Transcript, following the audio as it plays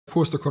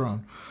force the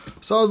Quran.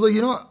 So I was like,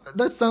 you know,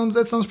 that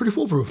sounds pretty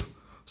foolproof.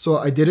 So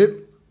I did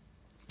it,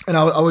 and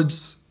I would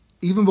just,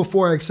 even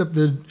before I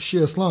accepted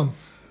Shia Islam,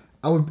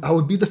 I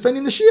would be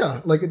defending the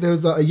Shia. Like there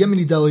was a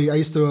Yemeni deli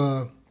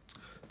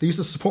they used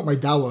to support my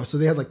dawah, so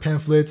they had like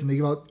pamphlets and they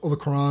gave out all the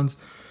Qurans,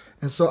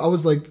 and so I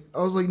was like,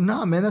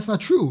 nah, man, that's not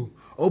true.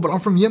 Oh, but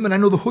I'm from Yemen. I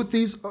know the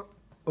Houthis.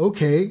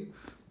 Okay,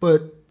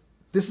 but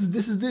this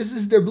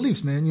is their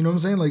beliefs, man. You know what I'm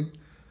saying? Like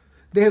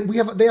they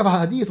have a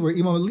hadith where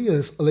Imam Ali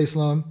alayhi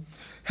salam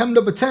hemmed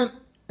up a tent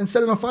and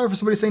set it on fire for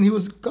somebody saying he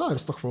was God.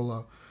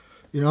 Astaghfirullah.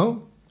 You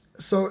know,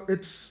 so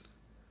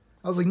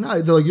I was like, nah.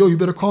 They're like, yo, you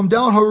better calm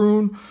down,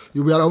 Haroon. I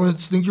want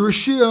to think you're a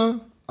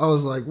Shia. I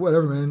was like,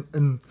 whatever, man.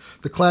 And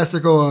the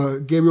classic,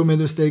 Gabriel made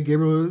a mistake. I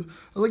was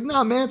like,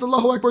 nah, man, it's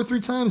Allahu Akbar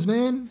 3 times,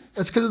 man.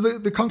 That's because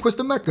of the conquest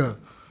of Mecca.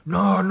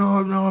 No,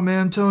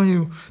 man, I'm telling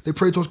you. They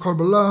prayed towards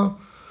Karbala.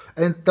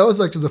 And that was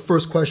like the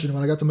first question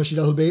when I got to Masjid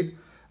al-Bayt.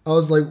 I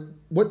was like,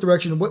 what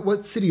direction,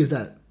 what city is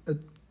that?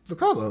 The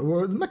Kaaba,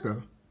 or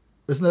Mecca.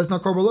 That's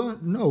not Karbala?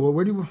 No,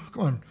 where do you,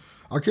 come on.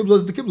 Our Qibla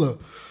is the Qibla.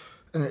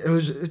 And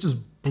it just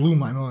blew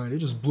my mind. It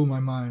just blew my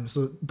mind.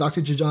 So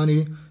Dr.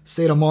 Jajani,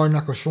 Sayyid Ammar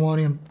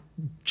Nakashwani, I'm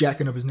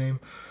jacking up his name.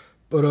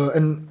 But,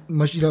 and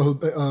Masjid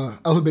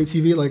al-Bayt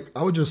TV, like,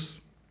 I would just,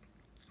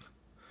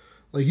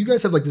 like, you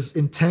guys have like this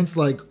intense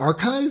like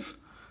archive.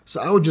 So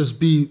I would just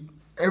be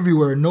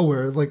everywhere and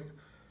nowhere. Like,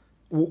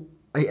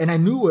 I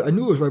knew it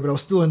was right, but I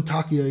was still in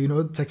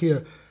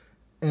Takia.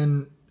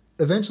 And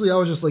eventually I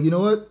was just like, you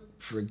know what?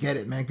 Forget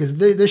it, man. Because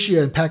there's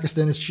Shia in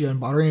Pakistan, there's Shia in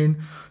Bahrain,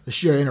 there's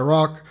Shia in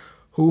Iraq,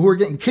 who are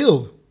getting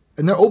killed.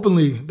 And they're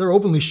openly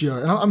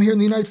Shia. And I'm here in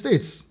the United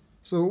States.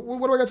 So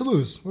what do I got to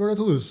lose?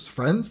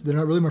 Friends? They're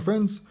not really my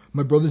friends.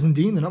 My brothers in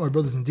Deen, they're not my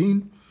brothers in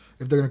Deen.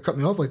 If they're going to cut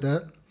me off like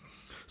that.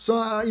 So,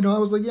 I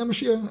was like, yeah, I'm a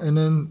Shia. And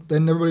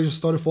then everybody just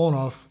started falling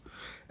off.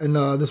 And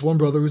this one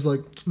brother was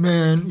like,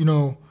 man,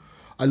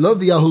 I love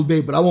the Ahlul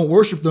Bayt, but I won't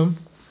worship them.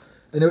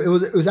 And it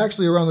was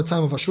actually around the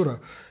time of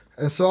Ashura.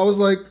 And so I was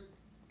like,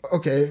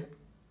 okay,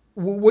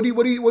 what are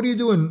you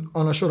doing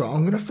on Ashura?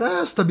 I'm going to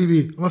fast,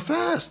 Habibi. I'm going to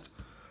fast.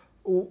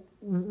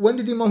 When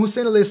did Imam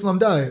Hussein alayhi salam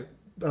die?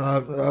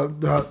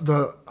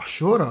 The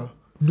Ashura.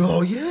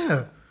 No,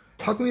 yeah.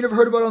 How come you never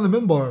heard about it on the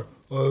minbar?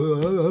 I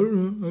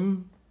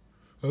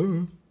don't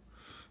know.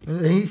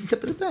 And he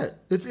kept it at that.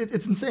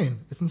 It's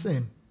insane. It's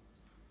insane.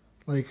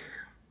 Like,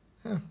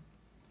 yeah,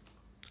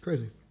 it's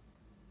crazy.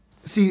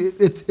 See,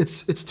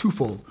 it's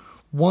twofold.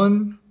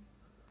 One,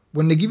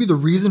 when they give you the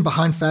reason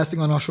behind fasting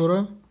on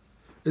Ashura,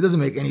 it doesn't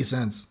make any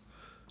sense.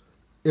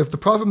 If the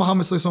Prophet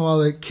Muhammad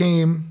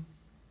came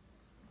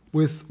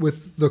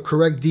with the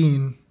correct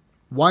deen,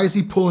 why is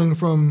he pulling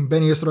from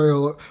Bani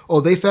Israel?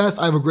 Oh, they fast?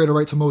 I have a greater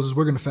right to Moses.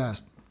 We're going to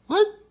fast.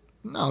 What?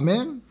 No,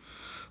 man.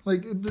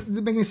 Like, it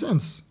doesn't make any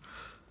sense.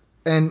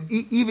 And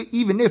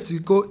even if you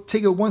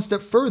take it one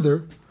step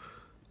further,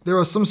 there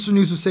are some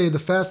Sunnis who say the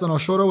fast on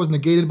Ashura was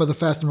negated by the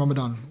fast in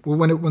Ramadan.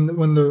 When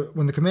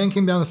the command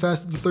came down to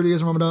fast the 30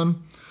 days of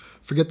Ramadan,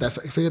 forget the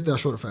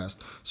Ashura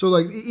fast. So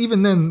like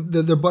even then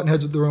they're button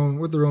heads with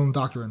their own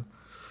doctrine.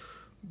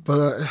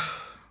 But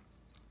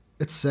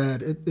it's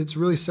sad. It's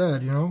really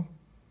sad,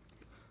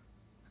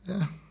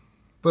 Yeah.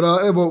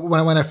 But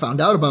when I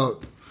found out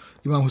about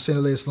Imam Hussein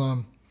alayhi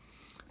salam,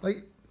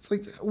 like it's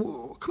like,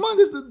 come on,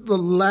 this is the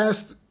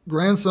last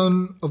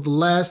grandson of the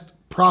last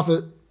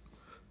prophet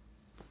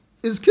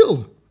is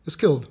killed.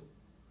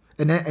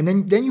 And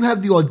then you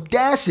have the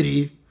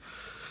audacity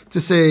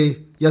to say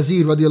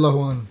Yazid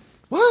radiallahu anh.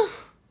 What?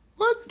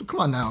 Come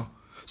on now.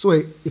 So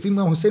wait, if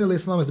Imam Hussein alayhi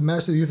salam is the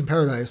master of the youth in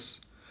paradise,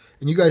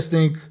 and you guys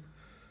think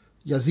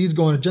Yazid's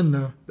going to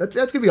Jannah, that's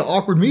going to be an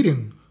awkward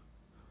meeting.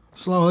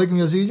 Assalamu alaikum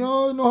Yazid,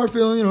 no hard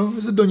feeling,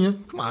 it's a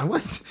dunya. Come on,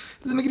 what?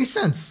 Doesn't make any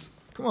sense.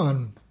 Come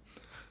on.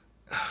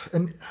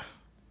 And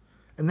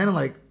then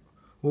like,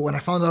 when I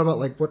found out about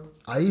like what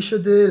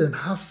Aisha did and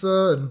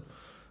Hafsa and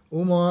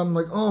Umar, I'm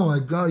like, oh my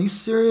God, are you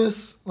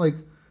serious? Like,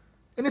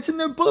 and it's in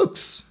their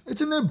books.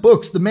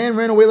 The man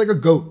ran away like a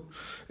goat.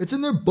 It's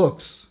in their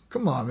books.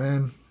 Come on,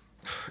 man.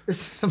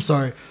 I'm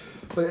sorry,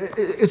 but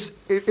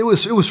it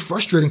was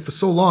frustrating for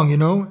so long,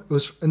 It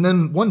was, and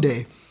then one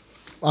day,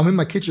 I'm in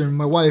my kitchen.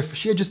 My wife,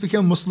 she had just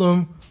become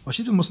Muslim. Well,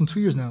 she's been Muslim 2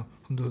 years now,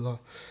 alhamdulillah.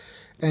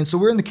 And so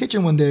we're in the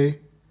kitchen one day,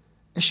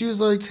 and she was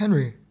like,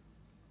 Henry,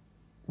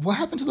 what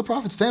happened to the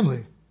Prophet's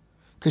family?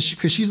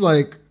 Because she's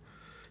like,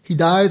 he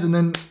dies and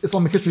then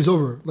Islamic history is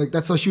over. Like,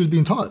 that's how she was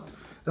being taught.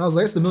 And I was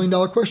like, that's the $1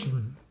 million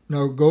question.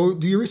 Now go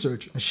do your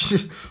research. And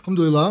she,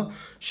 alhamdulillah,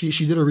 she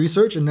did her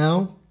research, and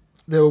now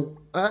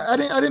I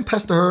didn't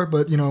pester her,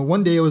 but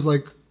one day it was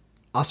like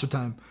Asr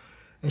time,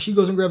 and she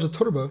goes and grabs a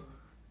turba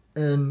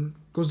and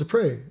goes to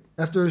pray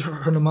after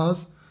her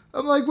namaz.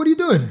 I'm like, what are you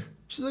doing?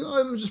 She's like,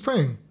 oh, I'm just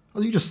praying. I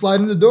was like, you just slide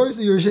in the door?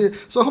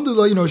 So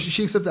alhamdulillah,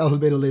 she accepted Ahlul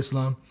Bayt alayhi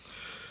salam.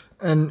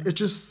 And it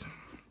just,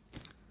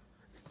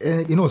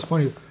 and what's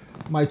funny?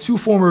 My 2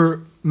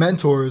 former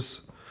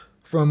mentors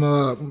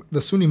from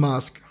the Sunni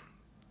mosque,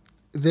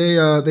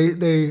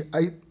 it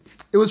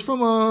was from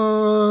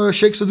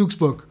Sheikh Saduq's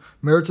book,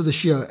 Merit to the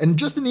Shia. And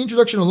just in the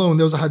introduction alone,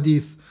 there was a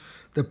hadith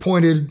that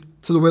pointed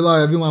to the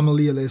Wilaya of Imam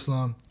Ali alayhi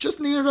salam. Just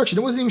in the introduction.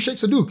 It wasn't even Sheikh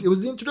Saduq. It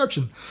was the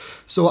introduction.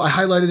 So I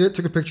highlighted it,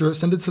 took a picture,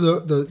 sent it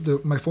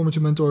to my former 2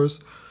 mentors.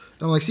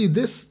 And I'm like, see,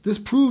 this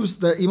proves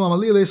that Imam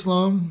Ali alayhi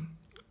salam,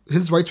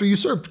 his rights were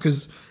usurped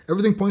because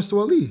everything points to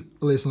Ali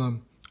alayhi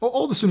salam.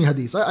 All the Sunni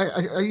hadiths.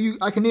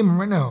 I can name them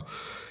right now.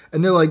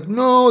 And they're like,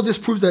 no, this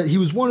proves that he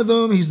was one of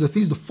them. He's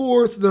the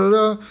fourth, da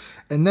da da.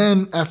 And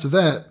then after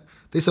that,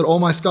 they said all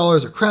my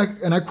scholars are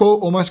and I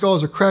quote, all my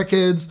scholars are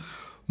crackheads,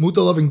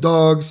 muta-loving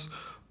dogs.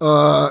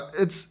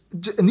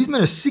 And these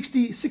men are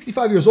 60,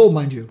 65 years old,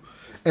 mind you.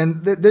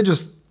 And they're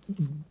just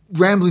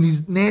rambling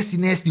these nasty,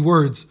 nasty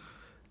words.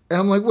 And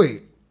I'm like,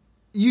 wait,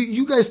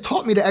 you guys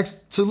taught me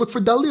to look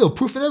for dalil,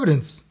 proof and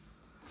evidence.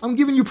 I'm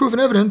giving you proof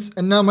and evidence,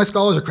 and now my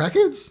scholars are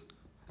crackheads?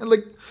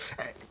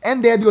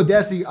 And they had the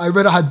audacity. I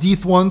read a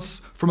hadith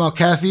once from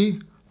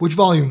Al-Kafi. Which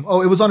volume?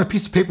 Oh, it was on a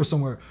piece of paper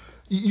somewhere.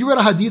 You read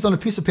a hadith on a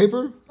piece of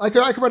paper? I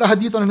could write a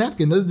hadith on a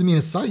napkin. That doesn't mean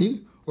it's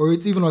sahih or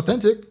it's even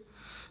authentic.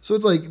 So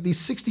it's like these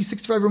 60,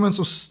 65-year-old men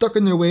so stuck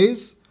in their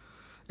ways.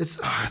 It's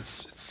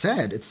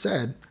sad. It's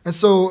sad. And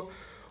so,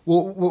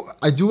 well,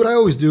 I do what I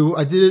always do.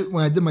 I did it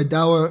when I did my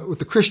dawah with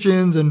the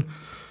Christians and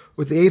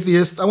with the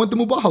atheists. I went the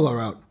mubahala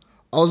route.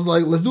 I was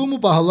like, let's do a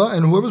mubahala,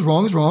 and whoever's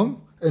wrong is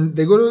wrong, and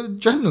they go to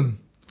Jahannam.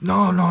 No.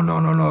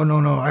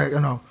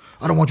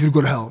 I don't want you to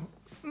go to hell.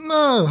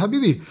 No,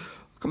 Habibi,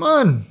 come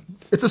on.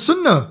 It's a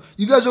sunnah.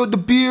 You guys are with the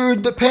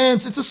beard, the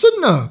pants. It's a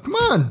sunnah. Come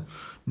on.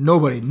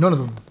 None of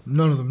them.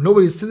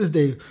 Nobody's to this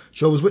day.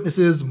 Jehovah's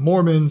Witnesses,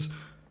 Mormons,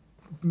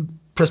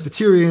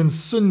 Presbyterians,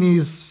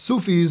 Sunnis,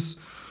 Sufis,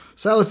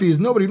 Salafis.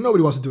 Nobody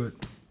wants to do it.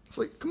 It's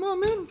like, come on,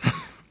 man.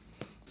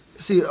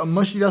 See,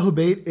 Masjid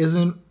al-Hubayt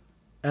isn't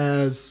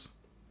as...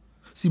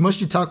 See,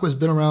 Masjid Taqwa has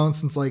been around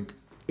since like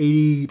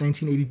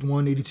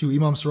 1981, 82.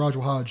 Imam Siraj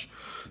al-Hajj.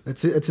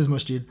 That's it. It's his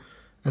masjid.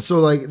 And so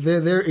like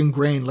they're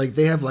ingrained. Like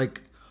they have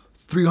like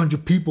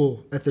 300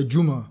 people at the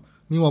Jummah.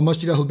 Meanwhile,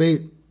 Masjid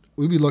al-Hubayt,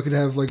 we'd be lucky to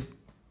have like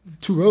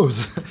 2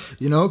 rows,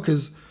 you know,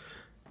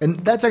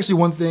 and that's actually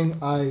one thing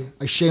I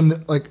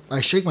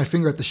shake my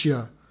finger at the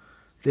Shia.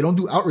 They don't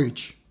do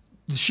outreach.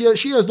 The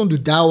Shias don't do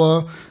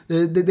dawah.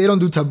 They don't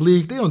do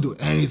tabligh. They don't do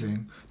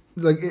anything.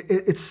 Like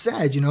it's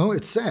sad, you know,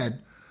 it's sad.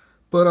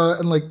 But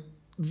and like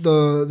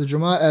the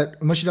Jama'ah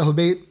at Masjid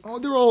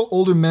al-Hubayt, they're all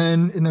older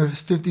men in their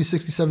 50s,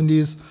 60s,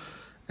 70s,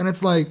 and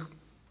it's like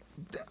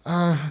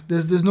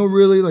there's no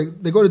really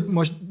like they go to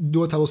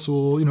do a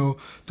tawassul, you know,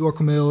 do a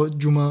kumail,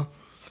 Jummah.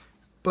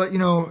 But you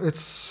know,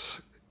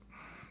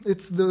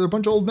 they're a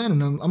bunch of old men,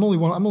 and I'm only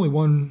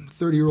one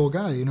 30-year-old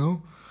guy. You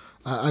know,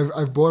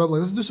 I've brought up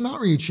like let's do some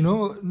outreach. You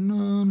know,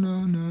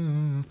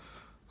 no.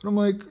 But I'm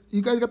like,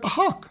 you guys got the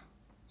hawk.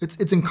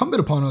 It's incumbent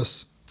upon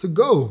us to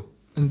go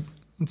and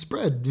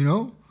spread. You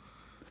know,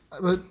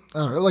 but I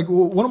don't know. Like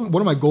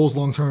one of my goals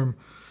long term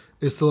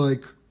is to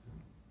like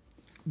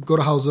go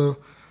to Hausa,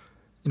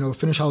 you know,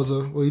 finish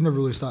Hausa. Well, you never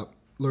really stop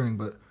learning,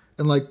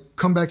 and like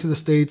come back to the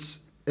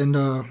States and.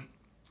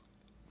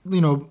 You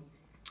know,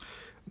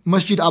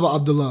 Masjid Aba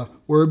Abdullah,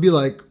 where it'd be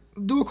like,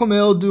 do a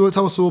kumail, do a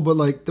tawassul, but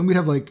like, then we'd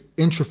have like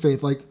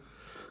intrafaith, like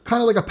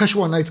kind of like a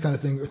Peshawar Nights kind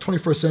of thing,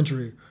 21st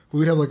century,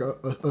 where we'd have like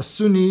a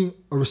Sunni,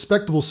 a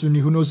respectable Sunni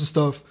who knows his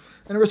stuff,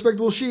 and a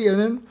respectable Shia,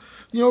 and then,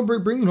 you know,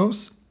 bring you know,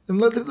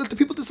 and let the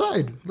people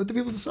decide. Let the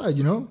people decide,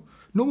 you know?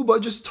 No,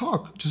 but just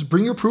talk. Just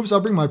bring your proofs,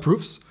 I'll bring my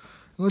proofs,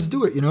 and let's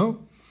do it, you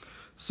know?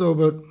 So,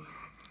 but,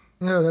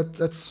 yeah,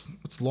 that's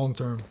long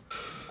term.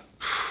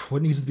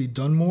 What needs to be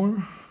done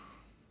more?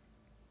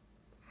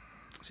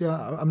 See,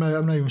 I'm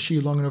not even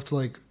Shia long enough to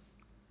like.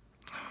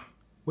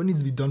 What needs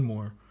to be done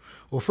more?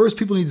 Well, first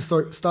people need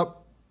to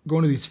stop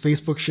going to these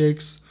Facebook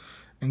sheikhs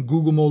and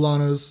Google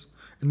Molanas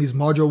and these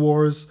Majo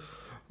wars,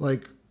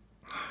 like,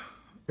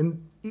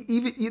 and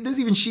there's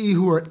even Shia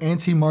who are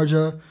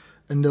anti-Marja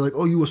and they're like,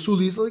 oh, you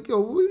Usulis. Like, yo,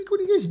 what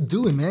are you guys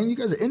doing, man? You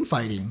guys are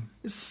infighting.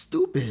 It's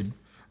stupid.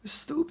 It's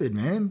stupid,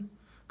 man.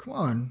 Come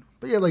on.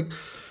 But yeah, like.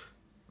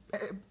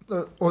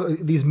 Or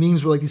these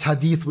memes were like these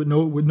hadith with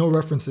no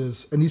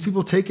references, and these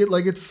people take it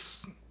like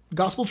it's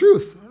gospel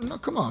truth. No,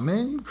 come on,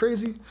 man, you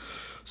crazy.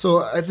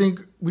 So I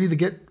think we need to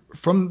get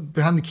from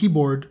behind the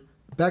keyboard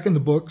back in the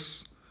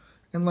books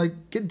and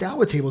like get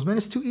dawah tables, man.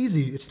 It's too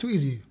easy. It's too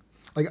easy.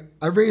 Like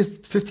I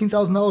raised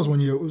 $15,000 one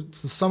year. It was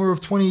the summer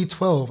of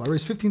 2012. I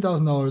raised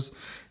 $15,000,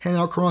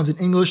 handing out Qurans in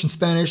English and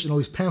Spanish and all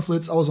these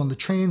pamphlets. I was on the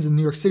trains in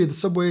New York City, the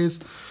subways.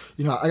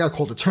 You know, I got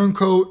called a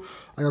turncoat.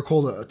 I got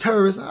called a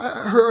terrorist.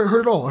 I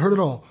heard it all. I heard it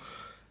all.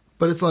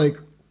 But it's like,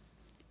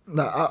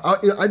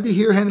 I'd be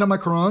here handing out my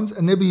Qurans,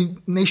 and there'd be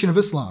Nation of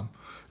Islam.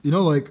 You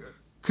know, like,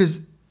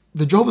 because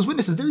the Jehovah's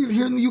Witnesses, they're even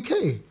here in the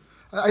UK.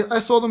 I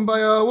saw them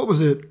by, what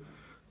was it?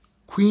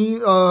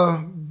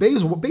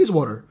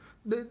 Bayswater.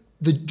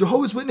 The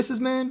Jehovah's Witnesses,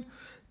 man,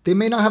 they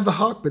may not have the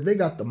hawk, but they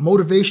got the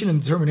motivation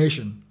and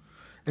determination.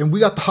 And we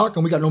got the hawk,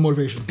 and we got no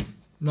motivation.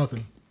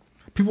 Nothing.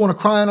 People want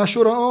to cry on our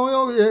shoulder.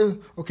 Oh, yeah,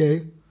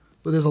 okay.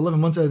 But there's 11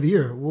 months out of the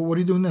year. What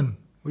are you doing then?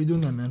 What are you doing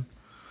then, man?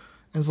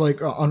 And it's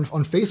like on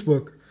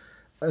Facebook,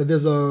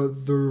 there's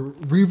the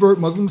Revert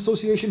Muslim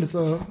Association. It's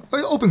an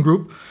open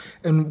group,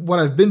 and what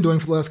I've been doing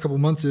for the last couple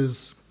of months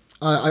is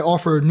I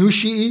offer new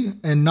Shi'i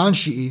and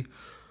non-Shi'i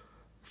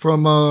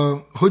from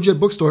Hujjat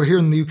bookstore here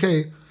in the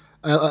UK.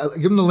 I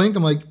give them the link.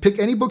 I'm like, pick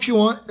any books you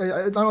want.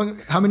 I don't know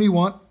how many you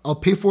want. I'll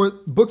pay for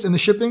it, books and the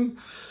shipping.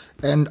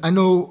 And I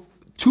know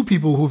 2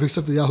 people who've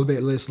accepted Ahlul Bayt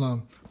alayhi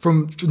Islam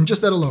from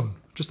just that alone.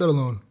 Just that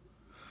alone.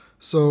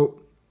 So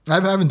I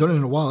haven't done it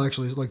in a while,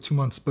 actually. It's like 2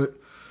 months. But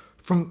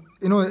from,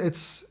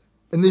 it's...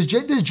 And there's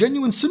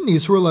genuine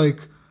Sunnis who are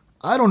like,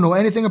 I don't know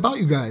anything about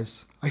you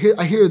guys. I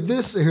hear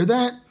this, I hear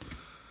that.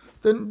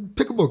 Then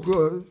pick a book.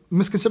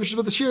 Misconceptions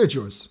about the Shia, it's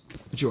yours.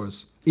 It's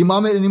yours.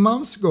 Imamate and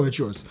Imams, go, it's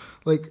yours.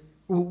 Like,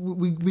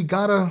 we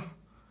gotta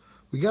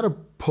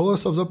pull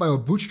ourselves up by our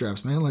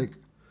bootstraps, man. Like,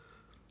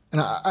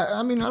 and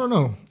I mean, I don't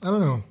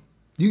know.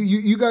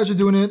 You guys are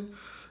doing it,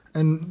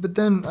 but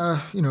then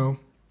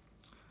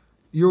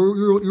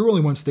you're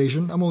only one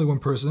station. I'm only one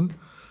person,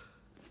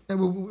 and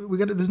we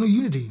got. There's no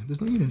unity.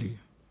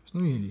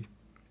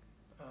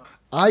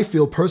 I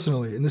feel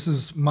personally, and this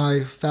is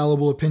my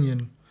fallible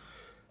opinion,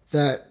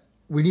 that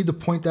we need to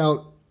point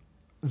out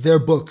their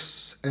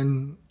books,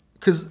 and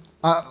because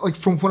like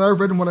from what I've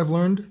read and what I've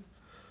learned,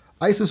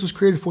 ISIS was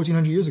created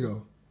 1,400 years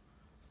ago.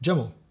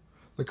 Jamal,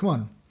 like, come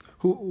on,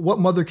 what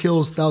mother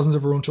kills thousands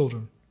of her own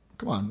children?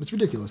 Come on, it's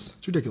ridiculous.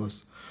 It's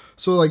ridiculous.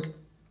 So like,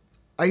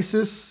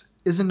 ISIS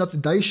isn't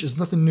nothing. Daesh is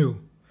nothing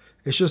new.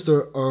 It's just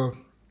a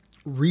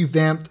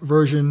revamped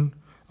version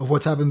of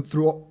what's happened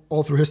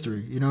all through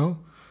history.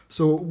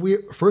 So we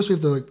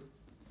have to like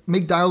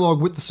make dialogue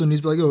with the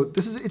Sunnis. Be like, yo,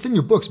 it's in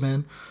your books,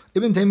 man.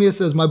 Ibn Taymiyyah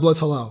says my blood's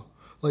halal.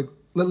 Like,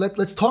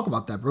 let's talk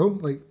about that, bro.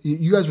 Like,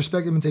 you guys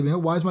respect Ibn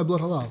Taymiyyah. Why is my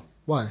blood halal?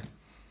 Why?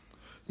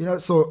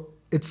 So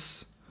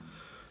it's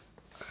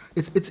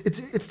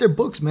their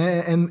books,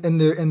 man,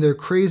 and they're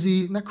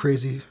crazy, not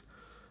crazy,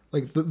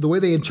 like the way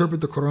they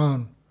interpret the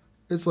Quran.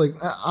 It's like,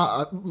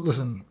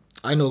 listen,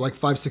 I know like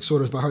 5-6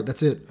 surahs by heart.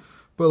 That's it.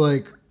 But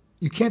like,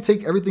 you can't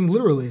take everything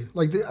literally.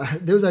 Like,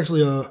 there was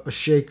actually a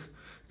sheikh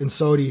in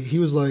Saudi. He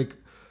was like,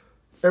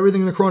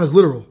 everything in the Quran is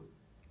literal.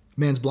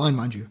 Man's blind,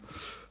 mind you.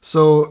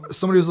 So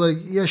somebody was like,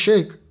 yeah,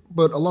 sheikh,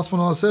 but Allah subhanahu wa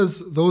ta'ala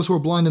says those who are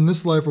blind in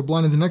this life are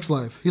blind in the next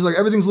life. He's like,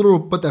 everything's literal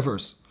but that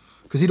verse.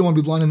 Because he don't want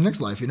to be blind in the next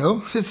life,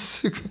 It's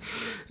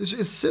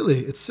silly.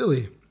 It's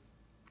silly.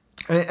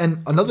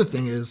 And another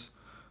thing is,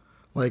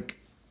 like,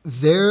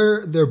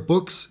 their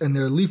books and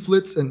their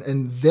leaflets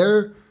and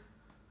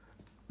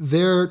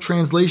their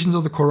translations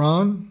of the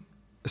Quran,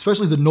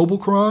 especially the Noble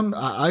Quran,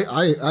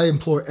 I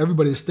implore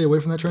everybody to stay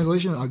away from that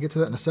translation. I'll get to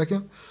that in a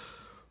second.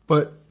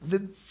 But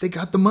they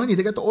got the money.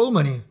 They got the oil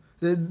money.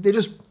 They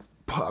just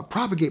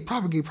propagate.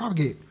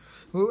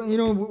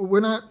 Well, we're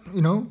not,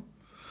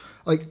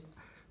 like,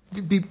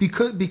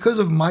 because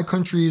of my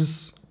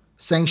country's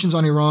sanctions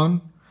on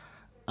Iran,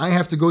 I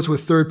have to go to a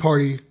third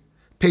party,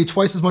 pay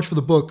twice as much for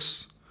the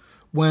books.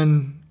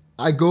 When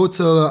I go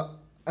to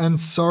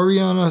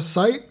Ansariana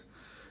site,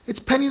 it's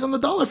pennies on the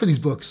dollar for these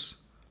books.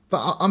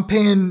 But I'm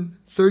paying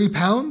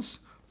 £30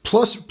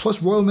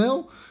 plus Royal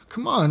Mail.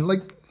 Come on,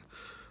 like,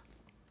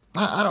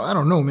 I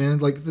don't know, man.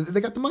 Like, they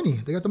got the money.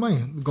 They got the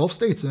money. Gulf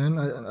states, man.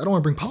 I don't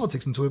want to bring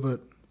politics into it,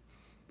 but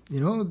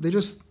they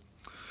just.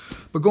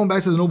 But going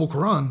back to the Noble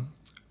Quran,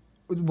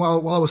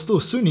 while I was still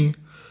a Sunni,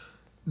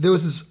 there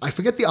was this. I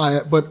forget the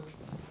ayat, but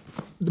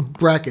the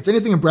brackets.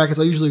 Anything in brackets,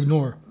 I usually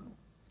ignore.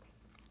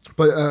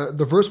 But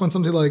the verse went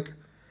something like,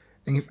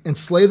 and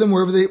slay them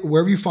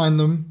wherever you find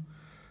them,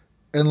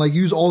 and like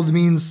use all of the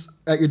means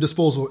at your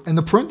disposal. And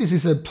the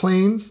parentheses said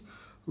planes,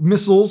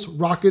 missiles,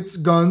 rockets,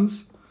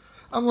 guns.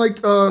 I'm like,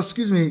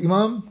 excuse me,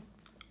 Imam,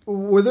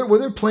 were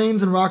there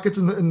planes and rockets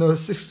in the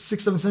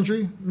 6th, 7th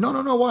century? No.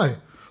 Why?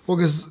 Well,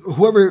 because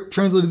whoever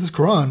translated this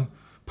Quran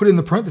put it in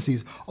the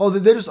parentheses. Oh,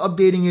 they're just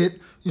updating it,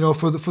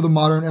 for the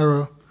modern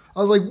era.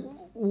 I was like,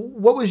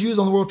 what was used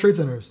on the World Trade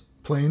Centers?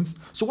 Planes.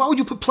 So why would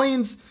you put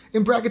planes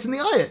in brackets in the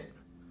ayat?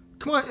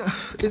 Come on,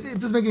 it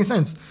doesn't make any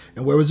sense.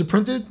 And where was it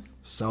printed?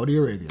 Saudi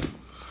Arabia.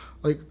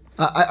 Like,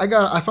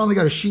 I finally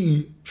got a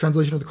Shi'i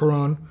translation of the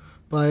Quran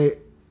by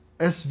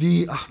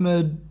S.V.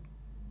 Ahmed.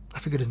 I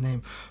forget his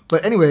name.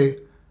 But anyway,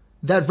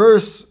 that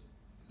verse,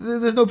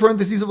 there's no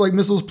parentheses of like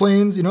missiles,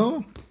 planes,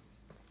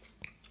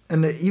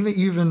 And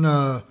even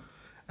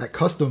at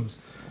customs,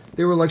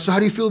 they were like, so how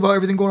do you feel about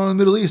everything going on in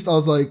the Middle East? I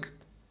was like,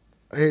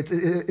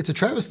 it's a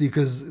travesty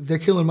because they're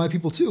killing my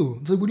people too.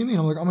 They're like, what do you mean?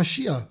 I'm like, I'm a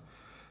Shia.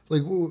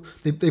 Like,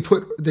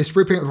 they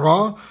spray paint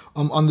raw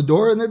on the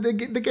door, and they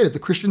get it. The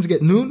Christians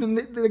get noon, and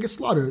they get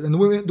slaughtered, and the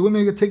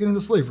women get taken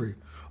into slavery.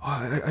 Oh,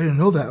 I didn't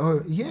know that.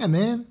 Oh, yeah,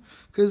 man,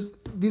 because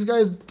these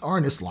guys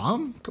aren't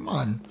Islam. Come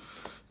on.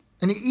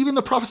 And even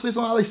the Prophet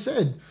ﷺ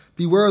said,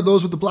 beware of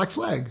those with the black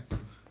flag.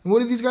 And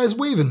what are these guys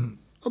waving?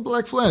 A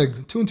black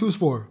flag. 2 and 2 is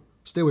 4.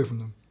 Stay away from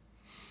them.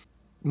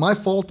 My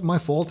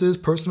fault is,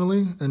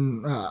 personally,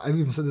 and I've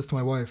even said this to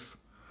my wife,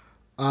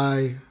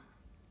 I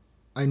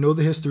know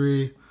the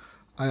history,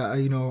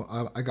 I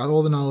got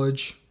all the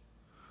knowledge,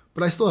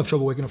 but I still have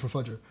trouble waking up for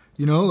Fajr.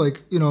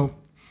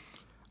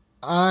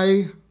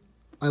 I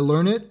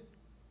learn it,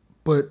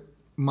 but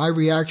my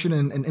reaction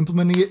and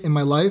implementing it in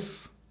my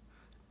life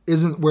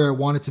isn't where I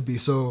want it to be.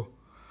 So,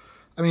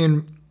 I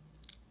mean,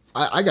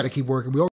 I got to keep working. We all